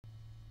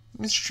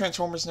Mr.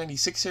 Transformers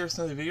 96 here with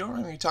another video. I'm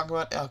going to be talking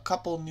about a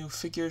couple new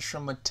figures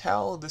from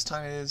Mattel. This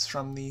time it is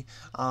from the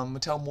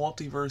Mattel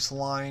Multiverse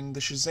line, the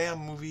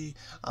Shazam movie,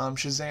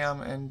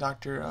 Shazam and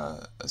Dr.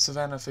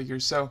 Sivana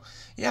figures. So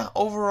yeah,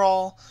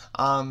 overall,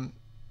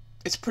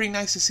 it's pretty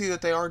nice to see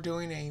that they are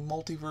doing a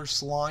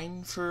multiverse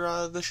line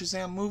for the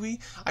Shazam movie.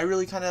 I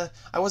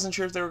wasn't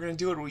sure if they were going to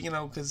do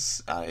it,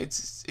 because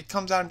it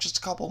comes out in just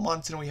a couple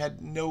months and we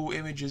had no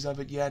images of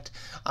it yet.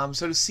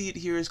 So to see it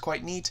here is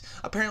quite neat.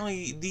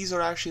 Apparently these are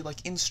actually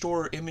like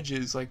in-store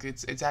images, like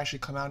it's actually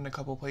come out in a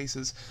couple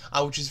places,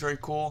 which is very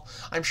cool.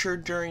 I'm sure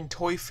during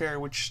Toy Fair,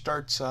 which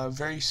starts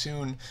very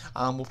soon,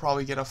 we'll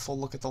probably get a full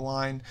look at the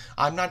line.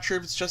 I'm not sure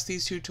if it's just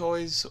these two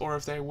toys or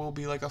if there will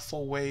be like a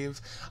full wave.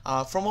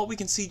 From what we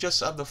can see just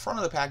of the front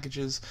of the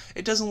packages,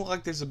 it doesn't look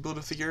like there's a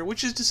Build-A-Figure,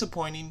 which is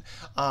disappointing.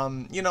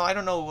 I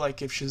don't know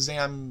like if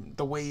Shazam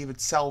the wave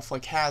itself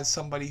like has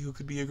somebody who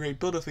could be a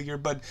great Build-A-Figure,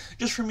 but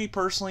just for me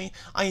personally,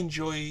 I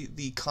enjoy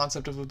the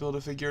concept of a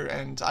Build-A-Figure,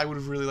 and I would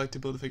have really liked to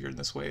Build-A-Figure in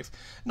this wave.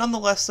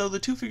 Nonetheless, though, the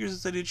two figures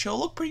that they did show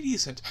look pretty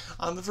decent.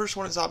 The first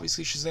one is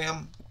obviously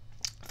Shazam.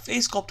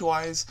 Face sculpt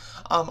wise,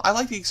 I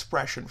like the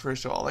expression,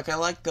 first of all. Like, I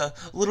like the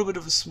little bit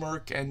of a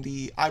smirk and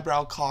the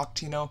eyebrow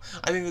cocked,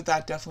 I think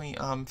that definitely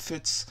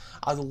fits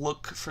the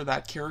look for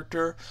that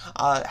character.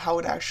 How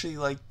it actually,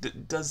 like,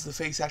 does the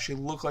face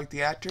actually look like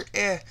the actor?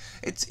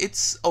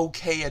 It's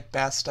okay at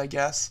best, I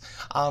guess.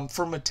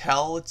 For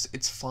Mattel,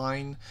 it's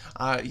fine.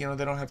 They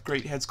don't have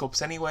great head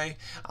sculpts anyway,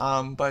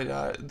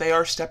 but they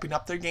are stepping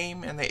up their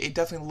game, and it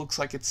definitely looks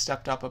like it's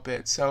stepped up a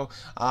bit. So,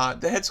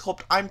 the head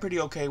sculpt, I'm pretty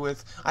okay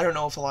with. I don't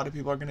know if a lot of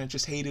people are going to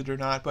just hate it or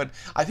not, but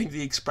I think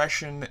the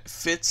expression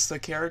fits the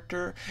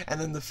character,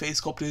 and then the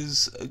face sculpt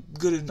is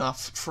good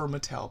enough for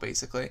Mattel,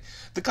 basically.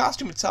 The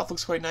costume itself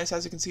looks quite nice.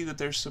 As you can see, that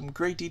there's some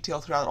great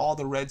detail throughout all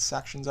the red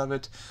sections of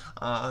it.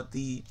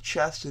 The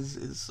chest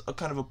is a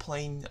kind of a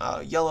plain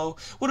yellow.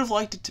 Would have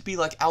liked it to be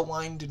like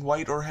outlined in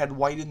white or had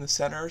white in the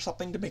center or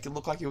something to make it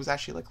look like it was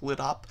actually like lit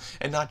up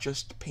and not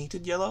just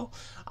painted yellow.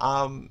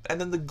 And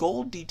then the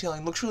gold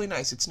detailing looks really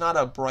nice. It's not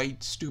a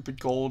bright, stupid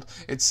gold.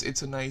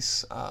 It's a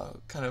nice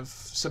kind of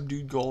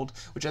subdued gold,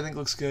 which I think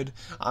looks good.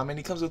 And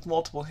he comes with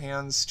multiple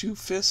hands, two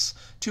fists,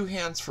 two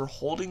hands for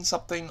holding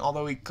something,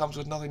 although he comes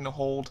with nothing to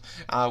hold,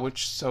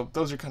 so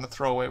those are kind of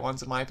throwaway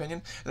ones in my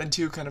opinion. And then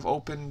two kind of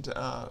opened,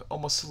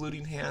 almost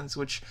saluting hands,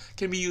 which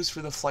can be used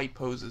for the flight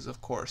poses, of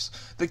course.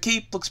 The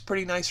cape looks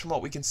pretty nice from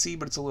what we can see,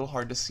 but it's a little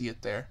hard to see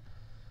it there.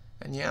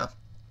 And yeah.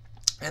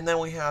 And then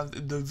we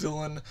have the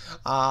villain.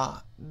 I'm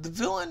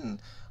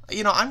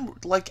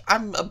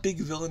a big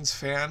villains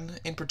fan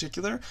in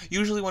particular.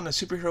 Usually when a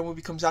superhero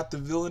movie comes out, the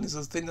villain is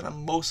the thing that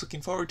I'm most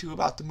looking forward to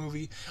about the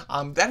movie.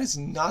 That is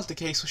not the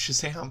case with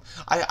Shazam.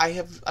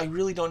 I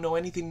really don't know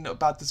anything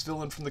about this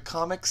villain from the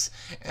comics,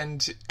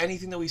 and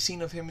anything that we've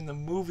seen of him in the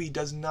movie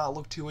does not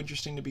look too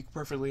interesting, to be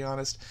perfectly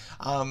honest.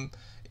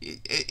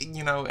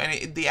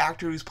 The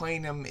actor who's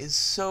playing him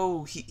is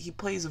he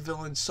plays a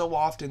villain so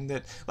often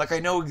that, like, I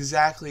know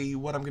exactly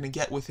what I'm gonna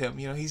get with him.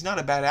 He's not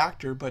a bad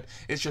actor, but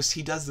it's just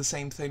he does the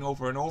same thing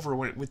over and over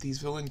with these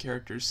villain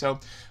characters.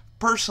 So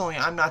personally,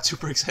 I'm not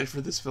super excited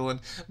for this villain,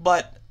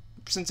 but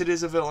since it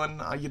is a villain,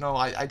 I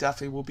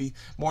definitely will be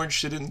more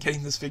interested in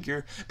getting this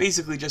figure,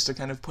 basically just to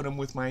kind of put him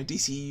with my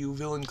DCEU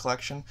villain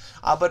collection.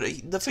 But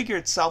the figure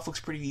itself looks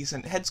pretty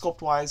decent. Head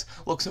sculpt wise,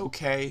 looks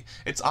okay.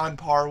 It's on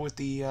par with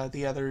the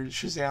other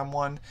Shazam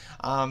one.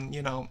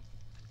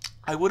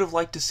 I would have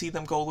liked to see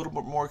them go a little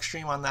bit more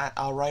extreme on that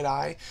right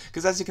eye,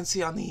 because as you can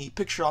see on the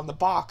picture on the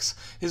box,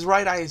 his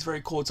right eye is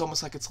very cool. It's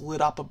almost like it's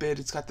lit up a bit.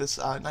 It's got this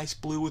nice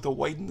blue with a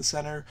white in the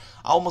center,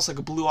 almost like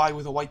a blue eye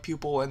with a white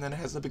pupil, and then it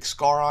has a big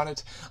scar on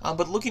it.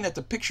 But looking at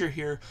the picture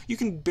here, you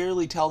can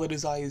barely tell that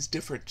his eye is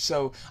different.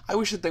 So I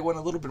wish that they went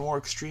a little bit more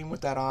extreme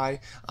with that eye,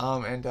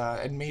 and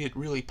made it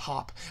really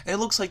pop. And it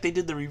looks like they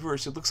did the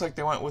reverse. It looks like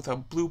they went with a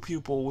blue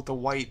pupil with a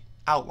white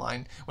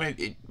outline,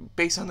 when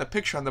based on the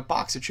picture on the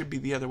box, it should be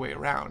the other way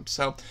around.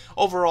 So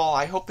overall,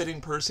 I hope that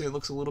in person it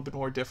looks a little bit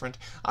more different,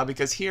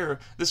 because here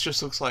this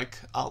just looks like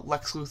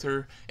Lex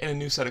Luthor in a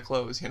new set of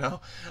clothes,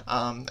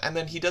 and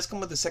then he does come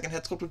with a second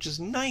head sculpt, which is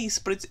nice,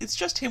 but it's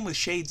just him with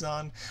shades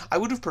on. I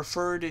would have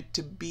preferred it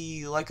to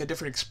be like a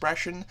different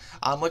expression.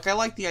 Like, I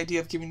like the idea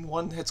of giving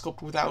one head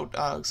sculpt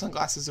without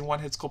sunglasses and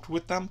one head sculpt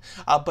with them,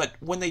 but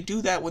when they do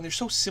that, when they're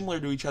so similar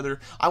to each other,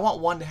 I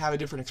want one to have a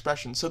different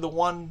expression. So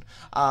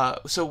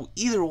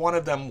either one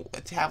of them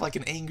to have like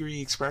an angry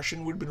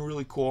expression would have been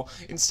really cool.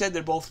 Instead,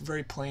 they're both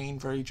very plain,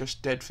 very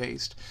just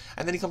dead-faced.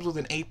 And then he comes with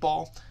an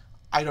 8-ball.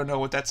 I don't know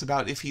what that's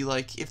about, if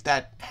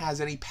that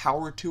has any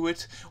power to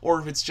it,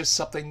 or if it's just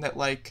something that,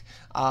 like,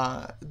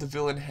 the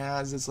villain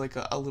has as, like,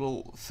 a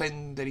little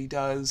thing that he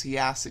does. He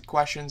asks it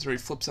questions, or he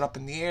flips it up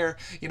in the air.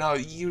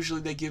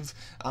 Usually they give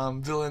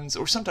villains,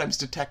 or sometimes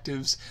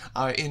detectives,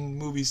 in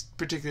movies,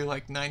 particularly,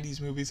 like, 90s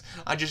movies,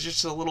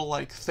 just a little,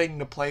 like, thing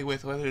to play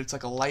with, whether it's,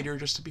 like, a lighter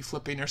just to be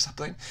flipping or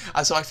something.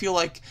 So I feel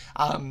like,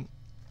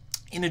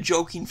 in a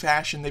joking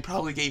fashion, they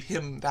probably gave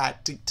him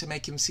that to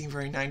make him seem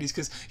very 90s,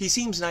 because he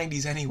seems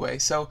 90s anyway.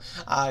 So,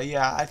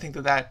 yeah, I think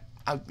that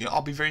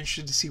I'll be very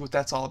interested to see what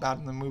that's all about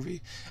in the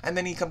movie. And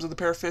then he comes with a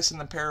pair of fists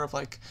and a pair of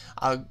like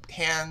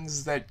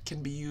hands that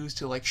can be used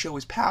to like show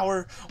his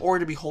power or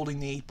to be holding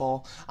the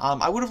 8-ball.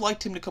 I would have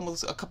liked him to come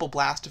with a couple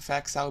blast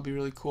effects. That would be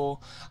really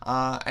cool.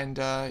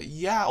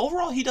 Yeah,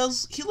 overall he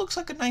looks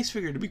like a nice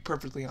figure, to be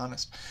perfectly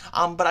honest.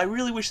 But I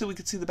really wish that we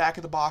could see the back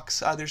of the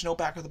box. There's no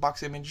back of the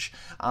box image,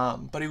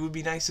 but it would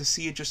be nice to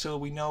see it just so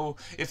we know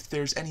if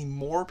there's any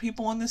more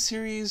people in this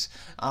series.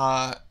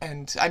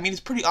 And I mean,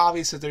 it's pretty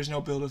obvious that there's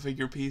no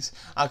Build-A-Figure piece,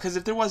 because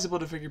if there was a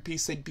Build-A-Figure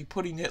piece, they'd be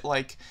putting it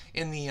like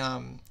in the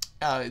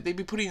they'd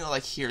be putting it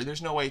like here.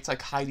 There's no way it's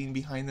like hiding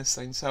behind this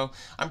thing, so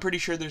I'm pretty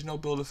sure there's no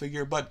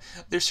Build-A-Figure, but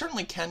there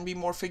certainly can be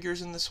more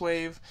figures in this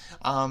wave.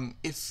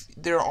 If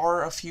there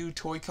are a few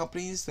toy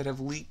companies that have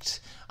leaked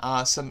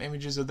some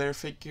images of their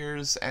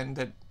figures, and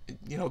that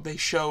they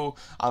show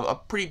a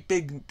pretty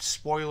big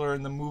spoiler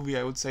in the movie,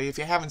 I would say. If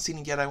you haven't seen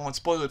it yet, I won't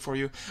spoil it for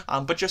you,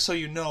 but just so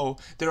you know,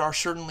 there are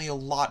certainly a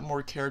lot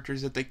more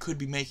characters that they could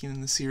be making in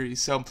the series,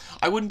 so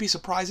I wouldn't be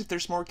surprised if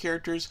there's more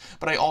characters,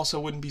 but I also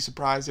wouldn't be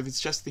surprised if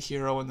it's just the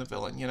hero and the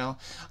villain,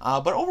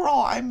 but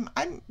overall,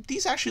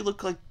 these actually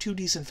look like two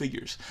decent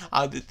figures.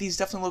 These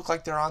definitely look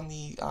like they're on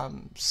the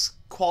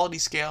quality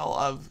scale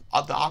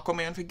of the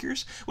Aquaman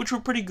figures, which were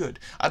pretty good.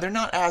 They're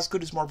not as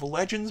good as Marvel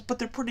Legends, but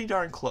they're pretty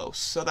darn close,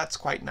 so that's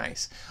quite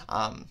nice.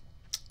 But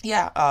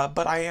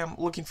I am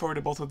looking forward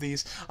to both of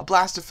these.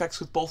 Blast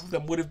effects with both of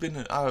them would have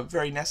been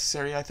very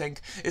necessary, I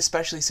think,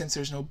 especially since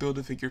there's no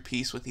Build-A-Figure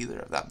piece with either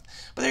of them.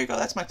 But there you go,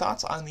 that's my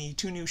thoughts on the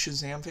two new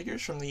Shazam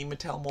figures from the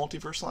Mattel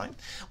Multiverse line.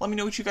 Let me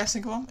know what you guys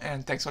think of them,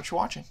 and thanks so much for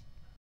watching.